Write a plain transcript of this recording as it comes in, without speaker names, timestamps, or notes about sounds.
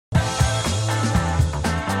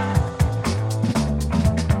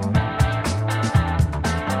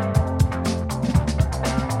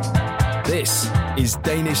is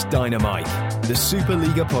Danish Dynamite, the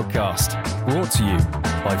Superliga podcast, brought to you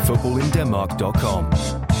by footballindenmark.com.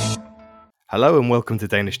 Hello and welcome to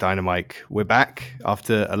Danish Dynamite. We're back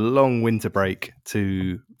after a long winter break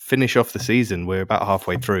to finish off the season. We're about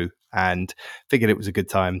halfway through and figured it was a good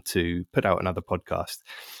time to put out another podcast.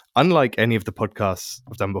 Unlike any of the podcasts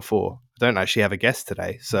I've done before, I don't actually have a guest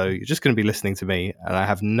today, so you're just going to be listening to me, and I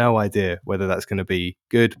have no idea whether that's going to be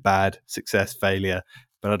good, bad, success, failure,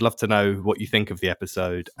 but I'd love to know what you think of the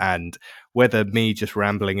episode and whether me just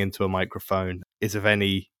rambling into a microphone is of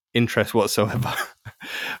any interest whatsoever.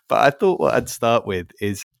 But I thought what I'd start with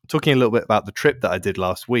is talking a little bit about the trip that I did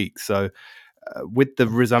last week. So with the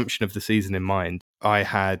resumption of the season in mind, I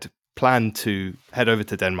had planned to head over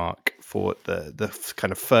to Denmark for the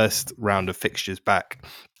kind of first round of fixtures back.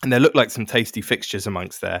 And there looked like some tasty fixtures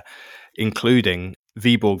amongst there, including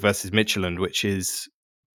Viborg versus Midtjylland, which is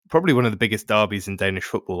probably one of the biggest derbies in Danish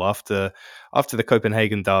football. After the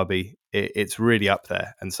Copenhagen derby, it's really up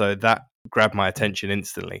there. And so that grabbed my attention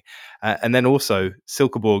instantly. And then also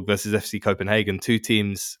Silkeborg versus FC Copenhagen, two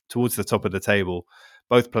teams towards the top of the table,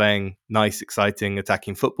 both playing nice, exciting,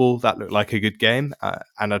 attacking football. That looked like a good game.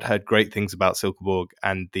 And I'd heard great things about Silkeborg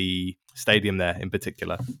and the stadium there in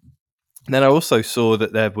particular. And then I also saw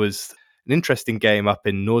that there was an interesting game up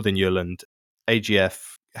in Northern Jylland,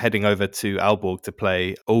 AGF heading over to Aalborg to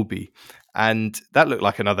play Obi. And that looked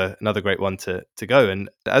like another great one to go. And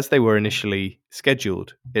as they were initially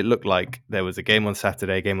scheduled, it looked like there was a game on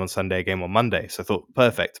Saturday, a game on Sunday, a game on Monday. So I thought,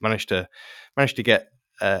 perfect, managed to get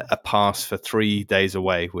a pass for 3 days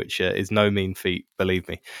away, which is no mean feat, believe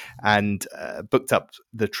me, and booked up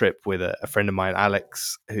the trip with a friend of mine,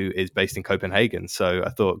 Alex, who is based in Copenhagen. So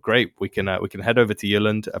I thought, great, we can head over to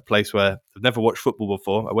Jylland, a place where I've never watched football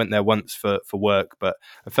before. I went there once for work, but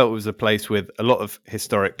I felt it was a place with a lot of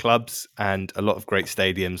historic clubs and a lot of great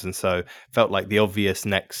stadiums, and so felt like the obvious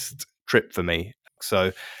next trip for me.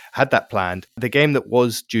 So had that planned. The game that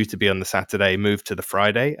was due to be on the Saturday moved to the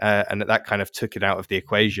Friday, and that kind of took it out of the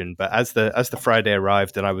equation. But as the Friday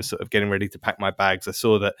arrived and I was sort of getting ready to pack my bags, I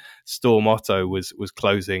saw that Storm Otto was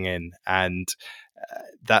closing in, and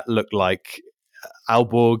that looked like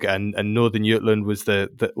Aalborg and Northern Jutland was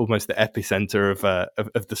the almost the epicenter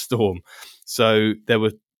of the storm. So there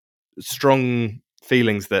were strong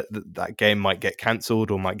feelings that game might get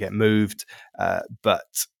cancelled or might get moved, but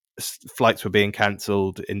flights were being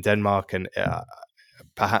cancelled in Denmark, and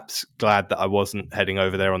perhaps glad that I wasn't heading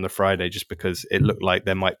over there on the Friday, just because it looked like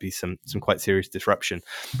there might be some quite serious disruption.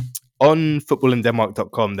 On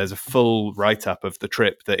footballindenmark.com, there's a full write-up of the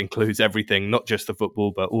trip that includes everything, not just the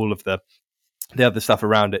football, but all of the other stuff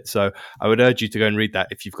around it. So I would urge you to go and read that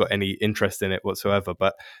if you've got any interest in it whatsoever.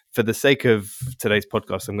 But for the sake of today's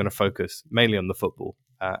podcast, I'm going to focus mainly on the football.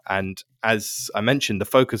 And as I mentioned, the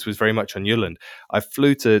focus was very much on Jylland. I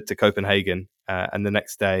flew to Copenhagen, and the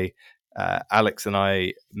next day, Alex and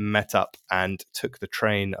I met up and took the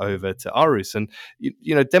train over to Aarhus. And,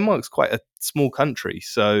 you know, Denmark's quite a small country.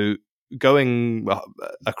 So going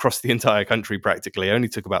across the entire country practically only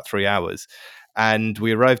took about 3 hours. And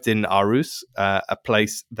we arrived in Aarhus, a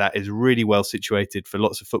place that is really well situated for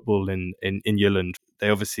lots of football in Jylland.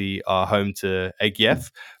 They obviously are home to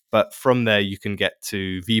AGF, but from there you can get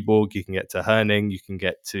to Viborg, you can get to Herning, you can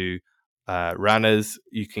get to Randers,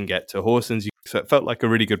 you can get to Horsens. So it felt like a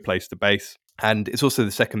really good place to base. And it's also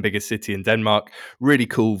the second biggest city in Denmark. Really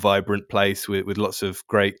cool, vibrant place with lots of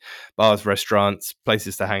great bars, restaurants,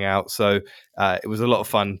 places to hang out. So it was a lot of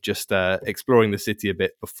fun just exploring the city a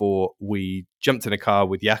bit before we jumped in a car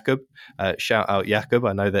with Jakob. Shout out Jakob.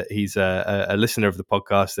 I know that he's a listener of the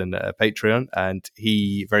podcast and a Patreon. And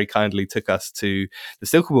he very kindly took us to the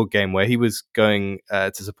Silkeborg game where he was going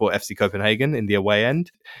to support FC Copenhagen in the away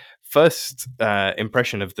end. First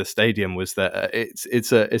impression of the stadium was that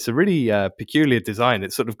it's a really peculiar design.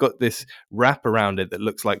 It's sort of got this wrap around it that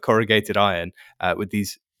looks like corrugated iron with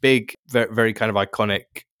these big, very, very kind of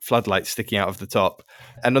iconic floodlights sticking out of the top.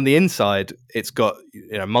 And on the inside, it's got,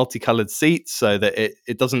 you know, multicolored seats so that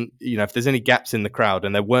it doesn't, you know, if there's any gaps in the crowd,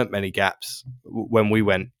 and there weren't many gaps when we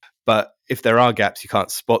went, but if there are gaps, you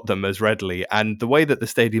can't spot them as readily. And the way that the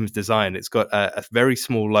stadium's designed, it's got a very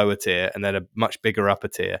small lower tier and then a much bigger upper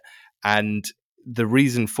tier. And the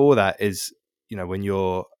reason for that is, you know, when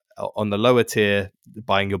you're on the lower tier,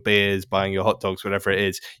 buying your beers, buying your hot dogs, whatever it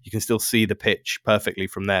is, you can still see the pitch perfectly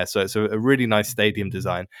from there. So it's a really nice stadium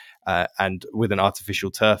design, and with an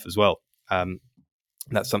artificial turf as well.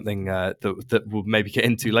 That's something that we'll maybe get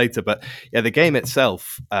into later. But yeah, the game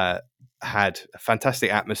itself had a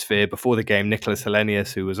fantastic atmosphere. Before the game, Nicholas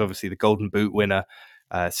Hellenius, who was obviously the Golden Boot winner,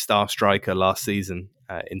 star striker last season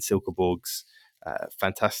in Silkeborg's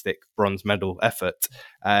fantastic bronze medal effort.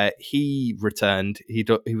 He returned. He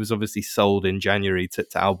was obviously sold in January to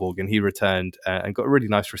Aalborg, and he returned and got a really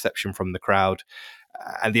nice reception from the crowd.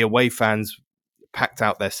 And the away fans packed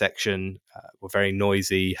out their section, were very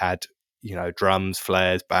noisy, had drums,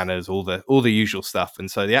 flares, banners, all the usual stuff, and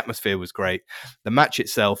so the atmosphere was great. The match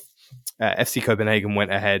itself, FC Copenhagen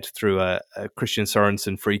went ahead through a Christian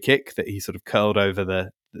Sorensen free kick that he sort of curled over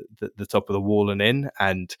the top of the wall and in.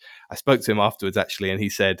 And I spoke to him afterwards actually, and he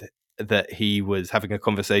said that he was having a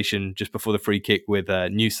conversation just before the free kick with a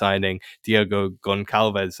new signing, Diego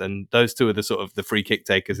Goncalves, and those two are the sort of the free kick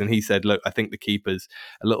takers. And he said, "Look, I think the keeper's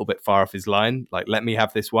a little bit far off his line. Like, let me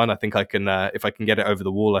have this one. I think I can, if I can get it over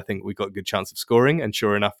the wall, I think we got a good chance of scoring." And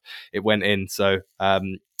sure enough, it went in. So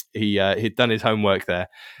he'd done his homework there,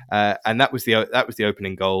 and that was the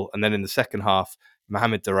opening goal. And then in the second half,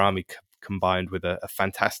 Mohamed Darami combined with a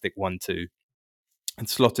fantastic 1-2 and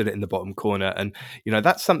slotted it in the bottom corner. And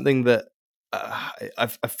that's something that I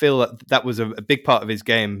feel that was a big part of his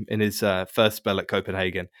game in his first spell at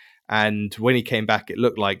Copenhagen. And when he came back, it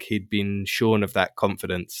looked like he'd been shorn of that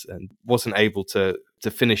confidence and wasn't able to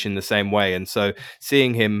finish in the same way. And so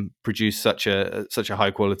seeing him produce such a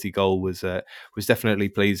high quality goal was definitely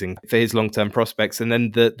pleasing for his long term prospects. And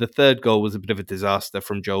then the third goal was a bit of a disaster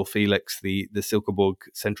from Joel Felix, the Silkeborg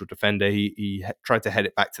central defender. He tried to head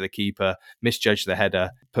it back to the keeper, misjudged the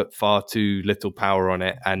header, put far too little power on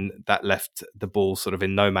it, and that left the ball sort of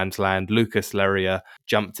in no man's land. Lucas Leria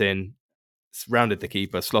jumped in, rounded the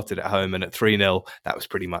keeper, slotted it home, and at 3-0, that was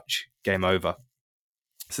pretty much game over.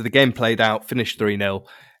 So the game played out, finished 3-0.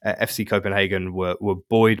 FC Copenhagen were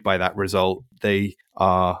buoyed by that result. They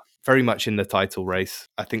are very much in the title race.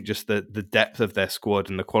 I think just the depth of their squad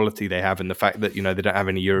and the quality they have, and the fact that they don't have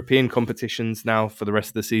any European competitions now for the rest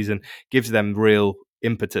of the season, gives them real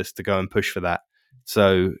impetus to go and push for that.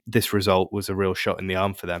 So this result was a real shot in the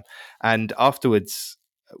arm for them. And afterwards,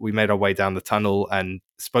 we made our way down the tunnel and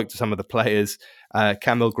spoke to some of the players.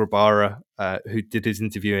 Kamil Grabara, who did his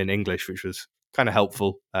interview in English, which was kind of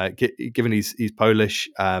helpful, given he's Polish.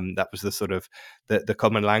 That was the sort of the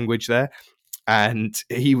common language there. And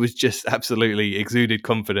he was just absolutely exuded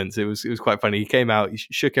confidence. It was quite funny. He came out, he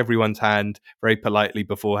shook everyone's hand very politely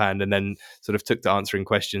beforehand, and then sort of took to answering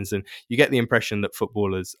questions. And you get the impression that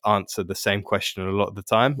footballers answer the same question a lot of the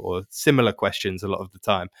time, or similar questions a lot of the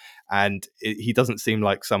time. And he doesn't seem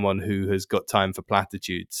like someone who has got time for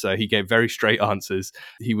platitudes. So he gave very straight answers.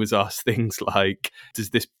 He was asked things like,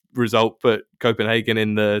 does this result put Copenhagen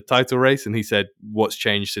in the title race? And he said, what's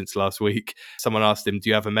changed since last week? Someone asked him, do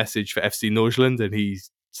you have a message for FC Nordsjælland? And he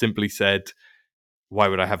simply said, why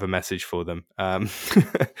would I have a message for them? I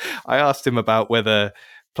asked him about whether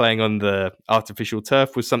playing on the artificial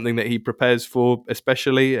turf was something that he prepares for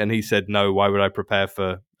especially, and he said, no, why would I prepare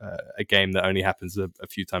for a game that only happens a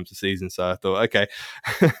few times a season? So I thought, okay,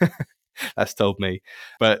 that's told me.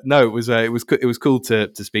 But no, it was cool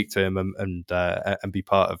to speak to him and be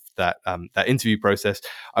part of that interview process.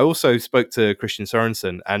 I also spoke to Christian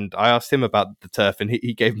Sorensen, and I asked him about the turf, and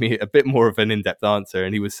he gave me a bit more of an in-depth answer.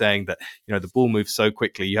 And he was saying that the ball moves so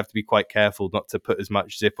quickly, you have to be quite careful not to put as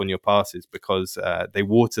much zip on your passes, because they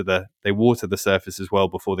water the surface as well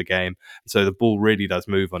before the game, so the ball really does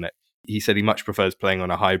move on it. He said he much prefers playing on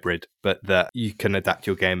a hybrid, but that you can adapt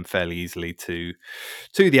your game fairly easily to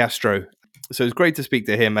the Astro. So it was great to speak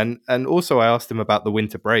to him, and also I asked him about the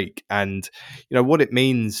winter break and what it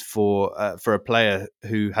means for a player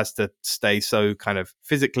who has to stay so kind of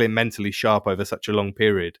physically and mentally sharp over such a long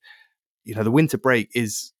period. The winter break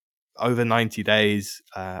is over 90 days.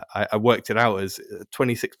 I worked it out as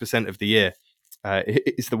 26% of the year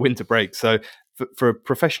is the winter break. So for a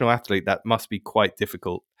professional athlete, that must be quite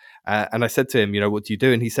difficult. And I said to him, what do you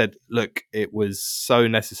do? And he said, look, it was so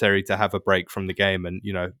necessary to have a break from the game, and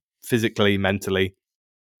physically, mentally.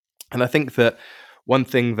 And I think that one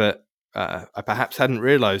thing that I perhaps hadn't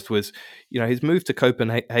realized was, his move to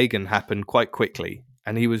Copenhagen happened quite quickly,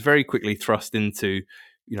 and he was very quickly thrust into,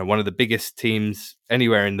 one of the biggest teams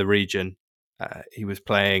anywhere in the region. He was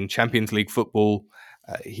playing Champions League football.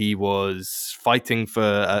 He was fighting for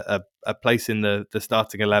a place in the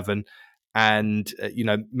starting 11, and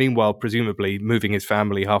meanwhile, presumably moving his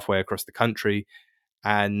family halfway across the country.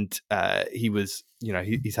 And he was,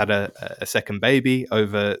 he's had a second baby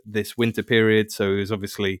over this winter period, so he was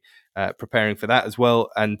obviously preparing for that as well.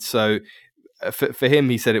 And so for him,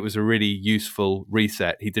 he said it was a really useful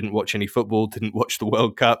reset. He didn't watch any football, didn't watch the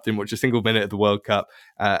World Cup, didn't watch a single minute of the World Cup.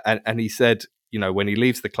 And he said, when he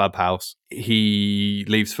leaves the clubhouse, he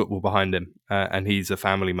leaves football behind him, and he's a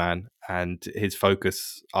family man. And his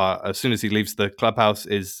focus, as soon as he leaves the clubhouse,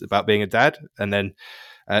 is about being a dad. And then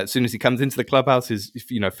as soon as he comes into the clubhouse, is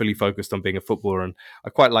fully focused on being a footballer. And I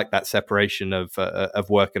quite like that separation of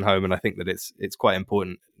work and home. And I think that it's quite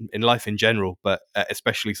important in life in general, but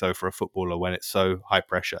especially so for a footballer when it's so high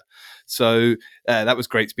pressure. So that was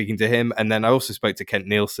great speaking to him. And then I also spoke to Kent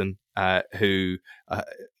Nielsen, who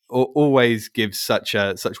always gives such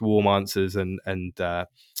warm answers, and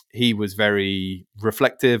he was very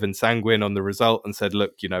reflective and sanguine on the result and said,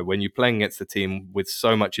 look, when you're playing against a team with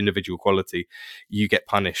so much individual quality, you get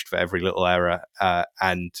punished for every little error.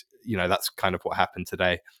 And that's kind of what happened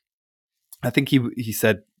today. I think he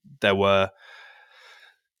said there were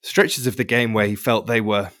stretches of the game where he felt they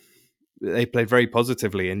played very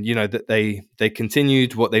positively, and that they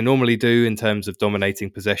continued what they normally do in terms of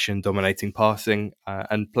dominating possession, dominating passing,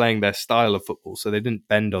 and playing their style of football. So they didn't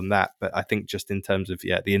bend on that, but I think just in terms of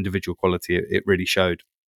the individual quality, it really showed.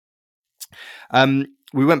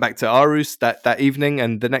 We went back to Aarhus that evening,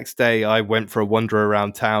 and the next day I went for a wander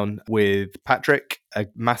around town with Patrick, a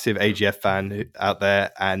massive AGF fan out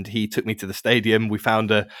there, and he took me to the stadium. We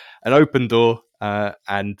found an open door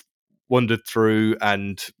and wandered through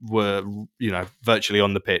and were virtually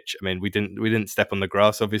on the pitch. I mean, we didn't step on the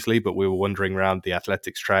grass obviously, but we were wandering around the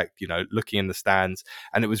athletics track, looking in the stands,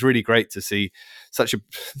 and it was really great to see such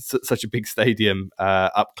a big stadium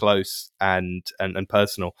up close and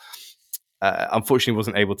personal. Unfortunately,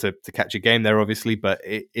 wasn't able to catch a game there, obviously, but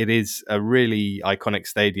it is a really iconic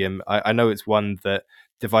stadium. I know it's one that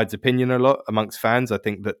divides opinion a lot amongst fans. I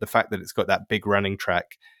think that the fact that it's got that big running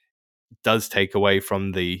track does take away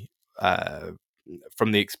from the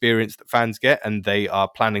experience that fans get, and they are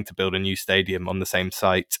planning to build a new stadium on the same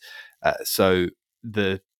site. So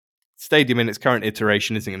the stadium in its current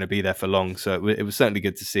iteration isn't going to be there for long. So it was certainly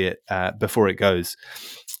good to see it before it goes.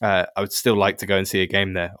 I would still like to go and see a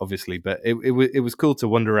game there, obviously, but it was cool to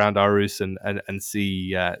wander around Aarhus and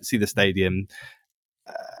see the stadium.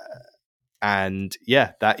 And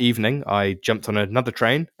that evening I jumped on another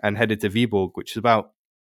train and headed to Viborg, which is about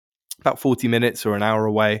 40 minutes or an hour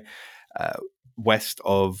away west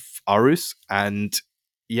of Aarhus. And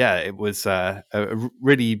it was a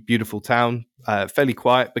really beautiful town, fairly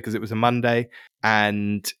quiet because it was a Monday.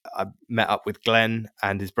 And I met up with Glenn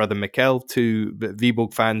and his brother Mikkel, two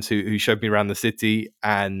Viborg fans who showed me around the city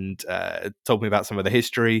and told me about some of the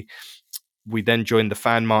history. We then joined the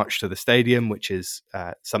fan march to the stadium, which is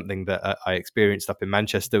something that I experienced up in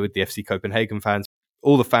Manchester with the FC Copenhagen fans.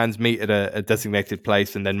 All the fans meet at a designated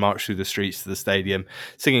place and then march through the streets to the stadium,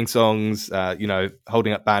 singing songs,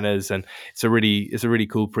 holding up banners, and it's a really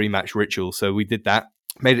cool pre-match ritual. So we did that,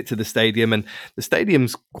 made it to the stadium, and the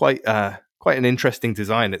stadium's quite an interesting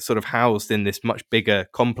design. It's sort of housed in this much bigger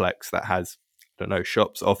complex that has, I don't know,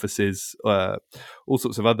 shops, offices, all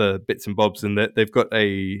sorts of other bits and bobs, and they've got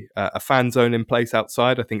a fan zone in place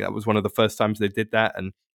outside. I think that was one of the first times they did that,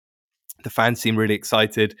 and the fans seem really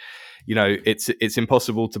excited. It's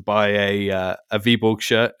impossible to buy a Viborg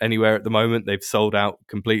shirt anywhere at the moment. They've sold out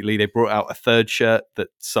completely. They brought out a third shirt that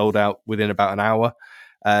sold out within about an hour.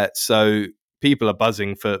 So people are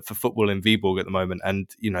buzzing for football in Viborg at the moment. And,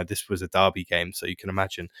 this was a derby game, so you can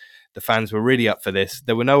imagine the fans were really up for this.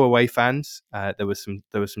 There were no away fans. There was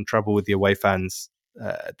some trouble with the away fans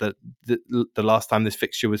the last time this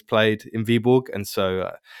fixture was played in Viborg, and so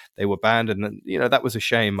they were banned, and that was a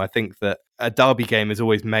shame. I think that a derby game is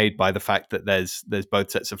always made by the fact that there's both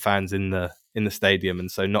sets of fans in the stadium, and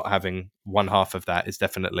so not having one half of that is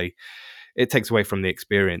definitely, it takes away from the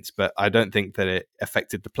experience. But I don't think that it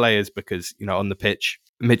affected the players because on the pitch,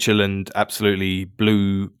 Midtjylland absolutely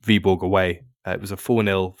blew Viborg away. It was a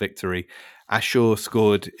 4-0 victory. Ashur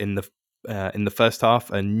scored in the first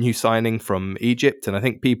half, a new signing from Egypt, and I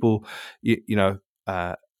think people,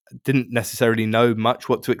 didn't necessarily know much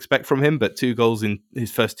what to expect from him. But 2 goals in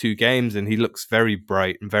his first 2 games, and he looks very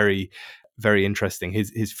bright and very, very interesting.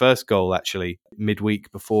 His first goal actually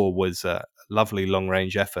midweek before was a lovely long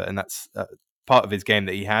range effort, and that's part of his game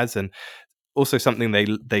that he has, and also something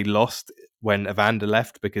they lost when Evander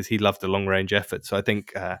left because he loved the long range effort. So I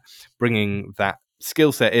think bringing that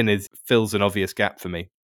skill set in fills an obvious gap for me.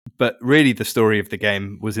 But really, the story of the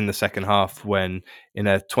game was in the second half when, in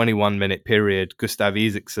a 21-minute period, Gustav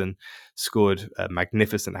Isaksen scored a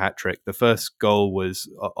magnificent hat-trick. The first goal was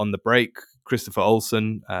on the break. Christopher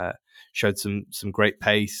Olsen showed some great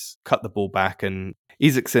pace, cut the ball back, and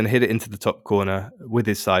Isaksen hit it into the top corner with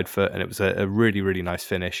his side foot, and it was a really, really nice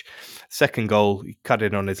finish. Second goal, he cut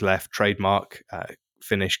it on his left, trademark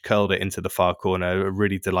finish, curled it into the far corner, a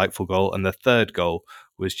really delightful goal. And the third goal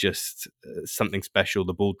was just something special.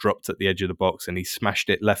 The ball dropped at the edge of the box and he smashed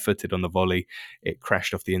it left-footed on the volley. It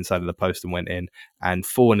crashed off the inside of the post and went in. And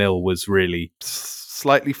 4-0 was really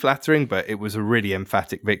slightly flattering, but it was a really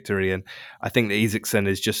emphatic victory. And I think that Isaacson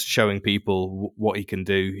is just showing people what he can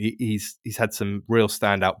do. He's had some real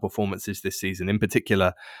standout performances this season, in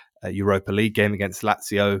particular, a Europa League game against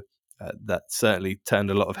Lazio. That certainly turned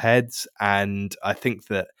a lot of heads. And I think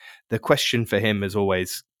that the question for him is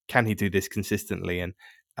always, can he do this consistently? And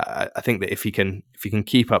I think that if he can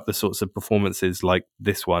keep up the sorts of performances like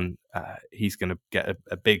this one, he's going to get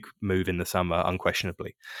a big move in the summer,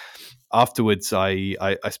 unquestionably. Afterwards,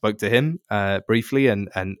 I spoke to him briefly and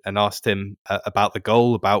asked him about the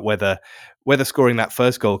goal, about whether scoring that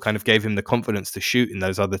first goal kind of gave him the confidence to shoot in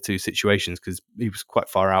those other two situations, because he was quite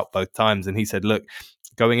far out both times. And he said, look,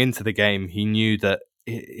 going into the game, he knew that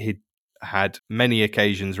he'd had many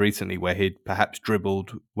occasions recently where he'd perhaps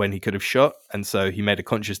dribbled when he could have shot, and so he made a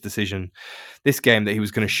conscious decision this game that he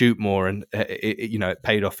was going to shoot more, and it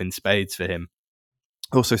paid off in spades for him.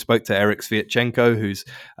 Also spoke to Eric Sviatchenko, who's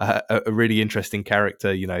a really interesting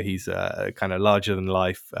character. He's a kind of larger than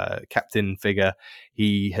life captain figure.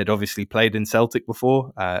 He had obviously played in Celtic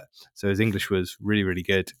before, so his English was really, really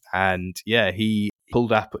good. And yeah, he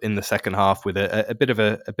pulled up in the second half with a bit of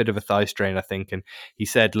a thigh strain, I think. And he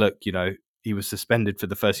said, look, he was suspended for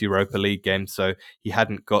the first Europa League game, so he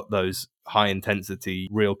hadn't got those high intensity,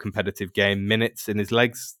 real competitive game minutes in his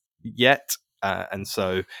legs yet. And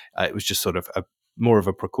so it was just sort of more of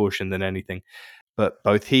a precaution than anything. But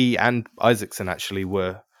both he and Isaacson actually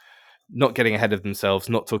were not getting ahead of themselves,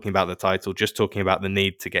 not talking about the title, just talking about the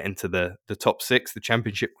need to get into the top six, the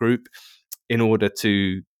championship group, in order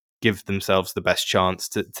to give themselves the best chance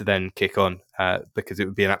to then kick on, because it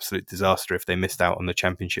would be an absolute disaster if they missed out on the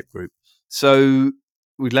championship group. So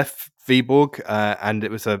we left Viborg, and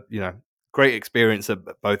it was a great experience at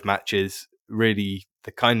both matches. Really,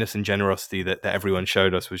 the kindness and generosity that everyone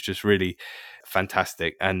showed us was just really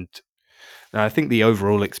fantastic. And I think the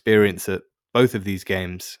overall experience at both of these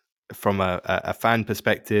games, from a fan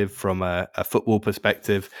perspective, from a football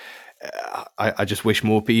perspective, I just wish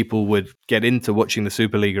more people would get into watching the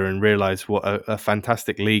Superliga and realize what a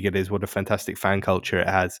fantastic league it is, what a fantastic fan culture it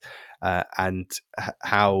has, and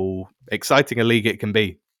how exciting a league it can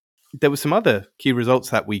be. There were some other key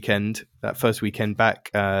results that weekend. That first weekend back,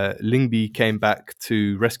 Lyngby came back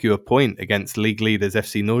to rescue a point against league leaders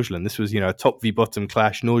FC Nordsjælland. This was, a top v bottom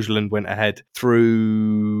clash. Nordsjælland went ahead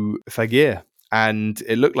through Fagir, and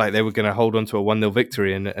it looked like they were going to hold on to a 1-0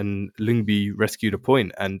 victory, and Lyngby rescued a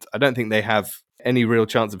point. And I don't think they have any real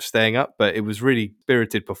chance of staying up, but it was really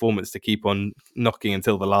spirited performance to keep on knocking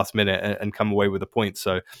until the last minute and come away with a point.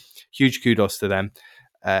 So huge kudos to them.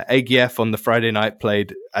 AGF on the Friday night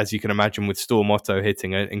played, as you can imagine, with Storm Otto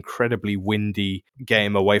hitting an incredibly windy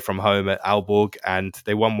game away from home at Aalborg, and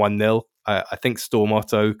they won 1-0. I think Storm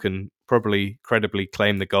Otto can probably credibly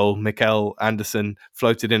claim the goal. Mikael Andersen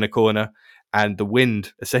floated in a corner, and the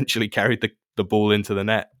wind essentially carried the ball into the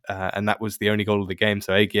net, and that was the only goal of the game.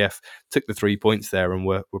 So AGF took the 3 points there, and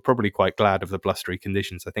were probably quite glad of the blustery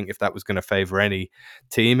conditions. I think if that was going to favour any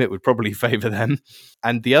team, it would probably favour them.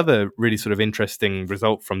 And the other really sort of interesting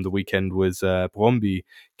result from the weekend was Brøndby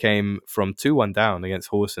came from 2-1 down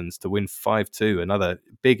against Horsens to win 5-2, another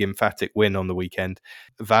big emphatic win on the weekend.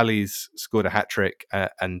 Valleys scored a hat-trick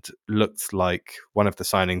and looked like one of the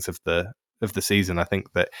signings of the season. I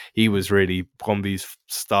think that he was really Brøndby's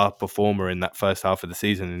star performer in that first half of the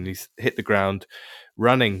season, and he's hit the ground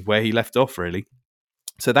running where he left off, really.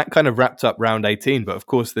 So that kind of wrapped up round 18, but of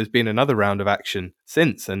course there's been another round of action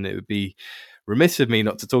since, and it would be remiss of me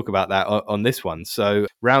not to talk about that on this one. So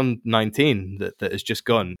round 19 that has just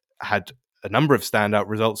gone had a number of standout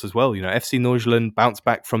results as well. FC Nordsjælland bounced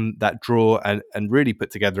back from that draw and really put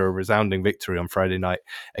together a resounding victory on Friday night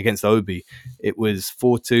against Obi. It was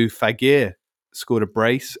 4-2. Fagir scored a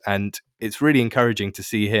brace, and it's really encouraging to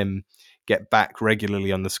see him get back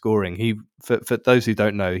regularly on the scoring. He, for those who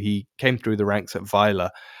don't know, he came through the ranks at Weiler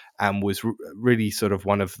and was really sort of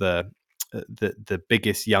one of the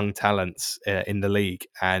biggest young talents in the league,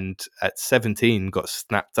 and at 17 got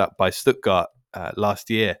snapped up by Stuttgart last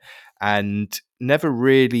year, and never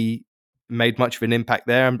really made much of an impact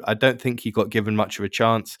there. I don't think he got given much of a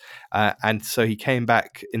chance, and so he came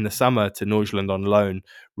back in the summer to Nordsjælland on loan,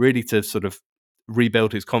 really to sort of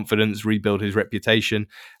rebuild his confidence, rebuild his reputation,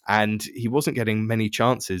 and he wasn't getting many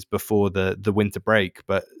chances before the winter break.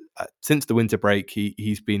 But since the winter break,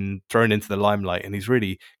 he's been thrown into the limelight, and he's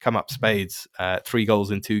really come up spades. 3 goals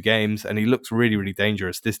in 2 games, and he looks really, really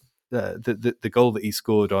dangerous. The goal that he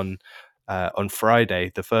scored on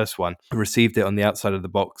Friday, the first one, received it on the outside of the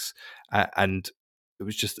box, and it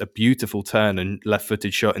was just a beautiful turn and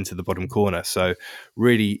left-footed shot into the bottom corner. So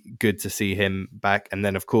really good to see him back. And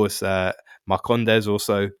then, of course, Marcondes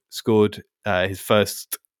also scored his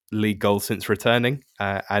first league goal since returning,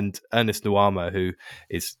 and Ernest Nuama, who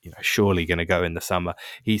is surely going to go in the summer,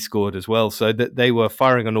 he scored as well. So that they were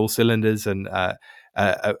firing on all cylinders, and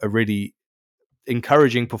a really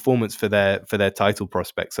encouraging performance for their title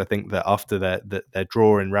prospects. I think that after their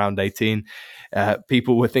draw in round 18,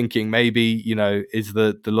 people were thinking maybe is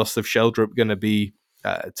the loss of Sheldrup going to be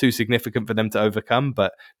too significant for them to overcome,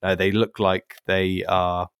 but no, they look like they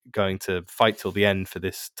are going to fight till the end for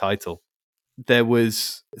this title. There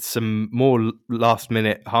was some more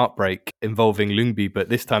last-minute heartbreak involving Lyngby, but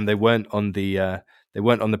this time they weren't on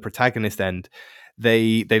the protagonist end.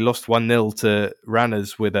 They lost 1-0 to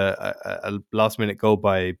Ranners with a last-minute goal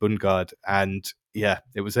by Bundgaard, and yeah,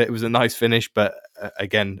 it was a nice finish, but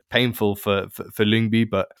again painful for Lyngby.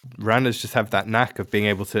 But Ranners just have that knack of being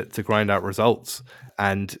able to grind out results,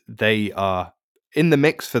 and they are in the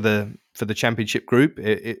mix for the championship group.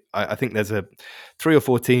 I think there's 3 or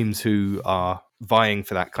 4 teams who are vying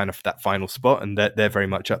for that final spot, and they're very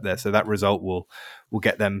much up there. So that result will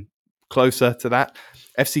get them closer to that.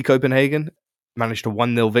 FC Copenhagen managed a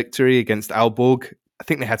 1-0 victory against Aalborg. I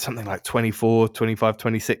think they had something like 24, 25,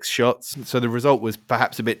 26 shots. So the result was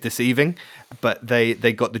perhaps a bit deceiving, but they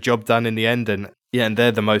got the job done in the end. And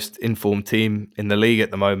they're the most informed team in the league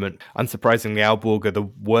at the moment. Unsurprisingly, Aalborg are the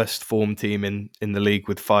worst formed team in the league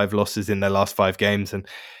with 5 losses in their last 5 games. And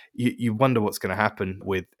you wonder what's going to happen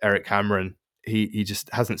with Eric Hamren. He just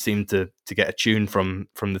hasn't seemed to get a tune from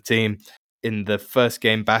the team. In the first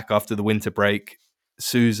game back after the winter break,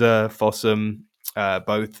 Sousa, Fossum,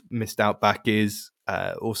 both missed out backies.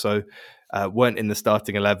 Also weren't in the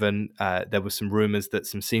starting 11. There were some rumours that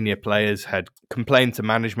some senior players had complained to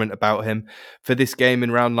management about him. For this game in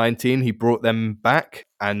round 19, he brought them back,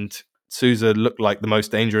 and Sousa looked like the most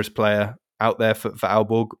dangerous player out there for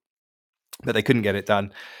Aalborg, but they couldn't get it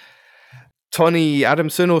done. Tony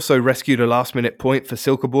Adamson also rescued a last-minute point for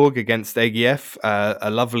Silkeborg against AGF, a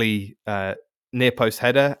lovely near post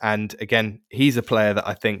header. And again, he's a player that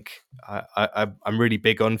I think I'm really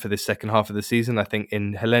big on for this second half of the season. I think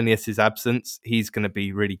in Hellenius' absence, he's going to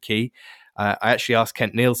be really key. I actually asked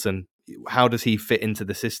Kent Nielsen, how does he fit into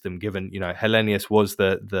the system, given Hellenius was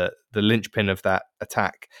the linchpin of that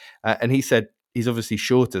attack, and he said he's obviously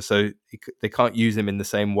shorter, so they can't use him in the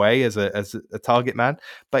same way as a target man,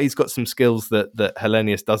 but he's got some skills that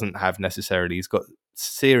Hellenius doesn't have necessarily. He's got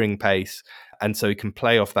searing pace, and so he can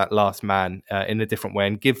play off that last man in a different way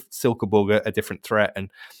and give Silkeborg a different threat. And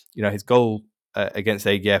his goal against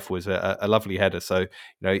AGF was a lovely header. So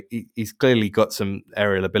he's clearly got some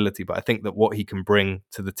aerial ability, but I think that what he can bring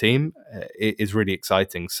to the team is really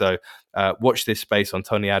exciting. So watch this space on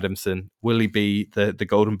Tony Adamson. Will he be the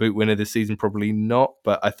Golden Boot winner this season? Probably not,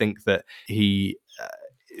 but I think that he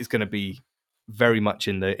is going to be very much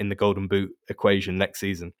in the Golden Boot equation next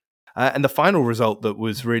season. And the final result that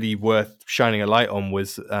was really worth shining a light on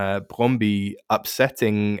was Brøndby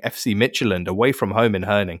upsetting FC Midtjylland away from home in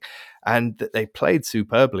Herning. And they played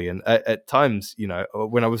superbly. And at times,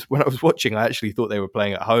 when I was watching, I actually thought they were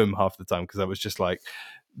playing at home half the time, because I was just like,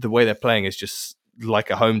 the way they're playing is just like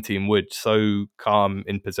a home team would, so calm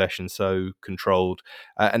in possession, so controlled.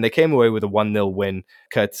 And they came away with a 1-0 win,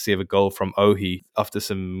 courtesy of a goal from Ohi after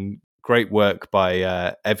some great work by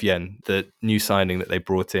Evjen, the new signing that they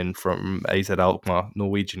brought in from AZ Alkmaar,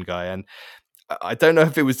 Norwegian guy. And I don't know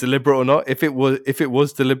if it was deliberate or not. If it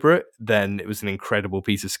was deliberate, then it was an incredible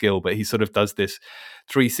piece of skill. But he sort of does this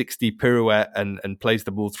 360 pirouette and plays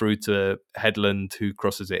the ball through to Headland, who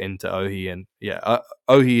crosses it into Ohi. And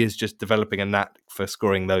Ohi is just developing a knack for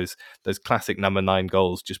scoring those classic number 9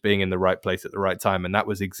 goals, just being in the right place at the right time. And that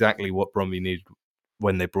was exactly what Brøndby needed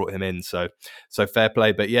when they brought him in. So fair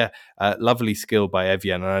play. But lovely skill by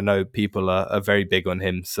Evjen. And I know people are very big on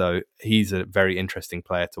him. So he's a very interesting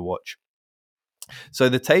player to watch. So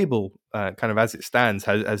the table, kind of as it stands,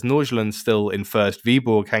 has Nordsjælland still in first,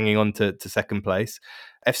 Viborg hanging on to second place,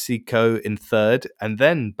 FC Co in third, and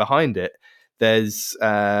then behind it, there's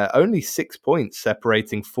only 6 points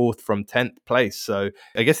separating fourth from 10th place. So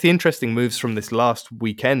I guess the interesting moves from this last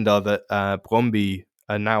weekend are that Brøndby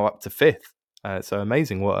are now up to fifth. So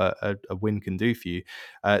amazing what a win can do for you.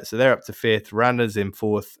 So they're up to fifth, Randers in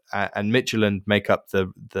fourth, and Midtjylland make up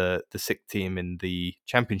the sixth team in the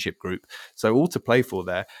championship group. So all to play for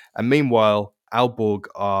there. And meanwhile, Aalborg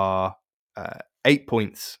are 8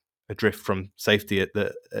 points adrift from safety at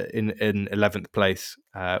in 11th place,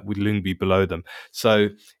 with Lyngby below them. So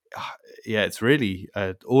it's really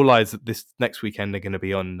all eyes this next weekend are going to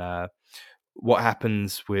be on what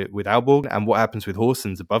happens with Aalborg and what happens with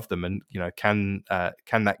Horsens above them, and can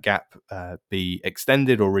that gap be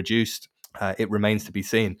extended or reduced? It remains to be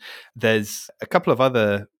seen. There's a couple of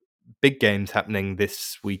other big games happening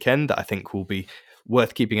this weekend that I think will be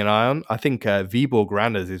worth keeping an eye on. I think Viborg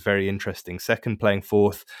Randers is very interesting. Second playing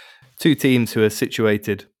fourth, two teams who are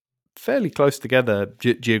situated fairly close together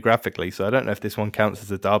geographically. So I don't know if this one counts as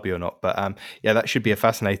a derby or not, but that should be a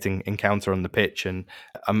fascinating encounter on the pitch. And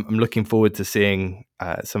I'm looking forward to seeing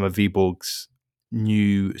some of Viborg's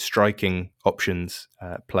new striking options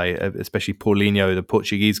play, especially Paulinho, the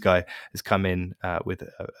Portuguese guy, has come in with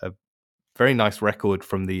a very nice record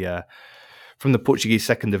from the Portuguese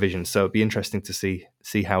second division. So it'd be interesting to see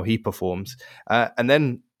how he performs. And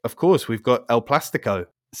then, of course, we've got El Plastico,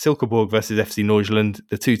 Silkeborg versus FC Nordsjælland,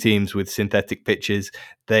 the two teams with synthetic pitches.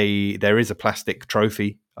 There is a plastic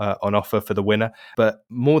trophy on offer for the winner. But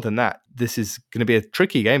more than that, this is going to be a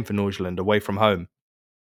tricky game for Nordsjælland away from home.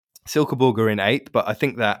 Silkeborg are in eighth, but I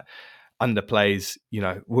think that underplays,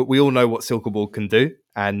 we all know what Silkeborg can do,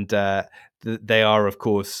 and they are, of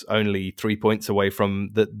course, only 3 points away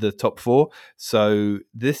from the top four. So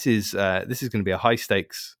this is going to be a high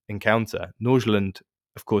stakes encounter. Nordsjælland,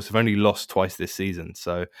 of course, have only lost twice this season,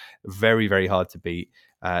 so very, very hard to beat.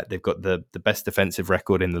 They've got the best defensive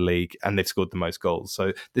record in the league, and they've scored the most goals.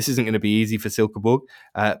 So this isn't going to be easy for Silkeborg,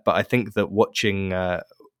 but I think that watching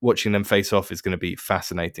them face off is going to be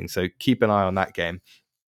fascinating. So keep an eye on that game.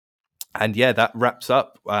 And that wraps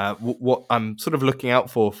up what I'm sort of looking out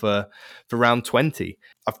for round 20.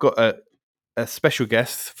 I've got a special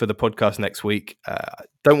guest for the podcast next week.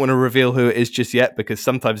 Don't want to reveal who it is just yet, because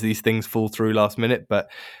sometimes these things fall through last minute,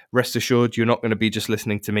 but rest assured you're not going to be just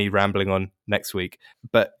listening to me rambling on next week.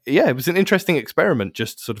 But it was an interesting experiment,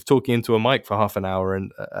 just sort of talking into a mic for half an hour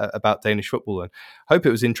and about Danish football, and hope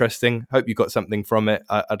it was interesting. Hope you got something from it.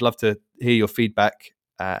 I'd love to hear your feedback,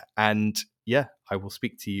 and I will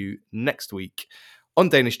speak to you next week on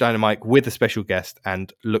Danish Dynamite with a special guest,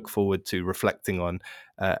 and look forward to reflecting on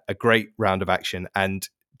a great round of action. And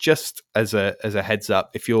just as a heads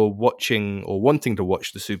up, if you're watching or wanting to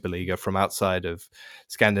watch the Superliga from outside of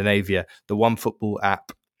Scandinavia, the OneFootball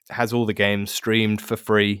app has all the games streamed for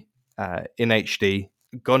free in HD.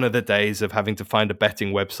 Gone are the days of having to find a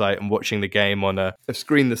betting website and watching the game on a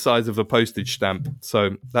screen the size of a postage stamp.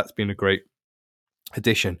 So that's been a great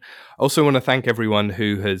addition. I also want to thank everyone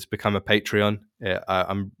who has become a Patreon.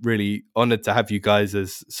 I'm really honored to have you guys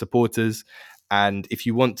as supporters. And if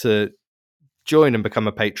you want to join and become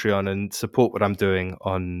a Patreon and support what I'm doing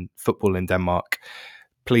on Football in Denmark,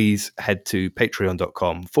 please head to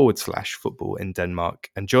patreon.com/football in Denmark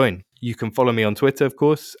and join. You can follow me on Twitter, of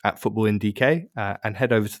course, at footballindk, and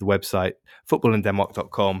head over to the website,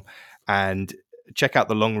 footballindenmark.com, and check out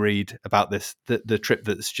the long read about this, the trip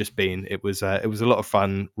that's just been. It was a lot of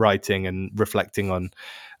fun writing and reflecting on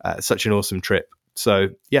such an awesome trip. So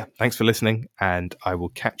thanks for listening, and I will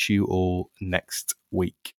catch you all next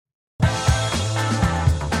week.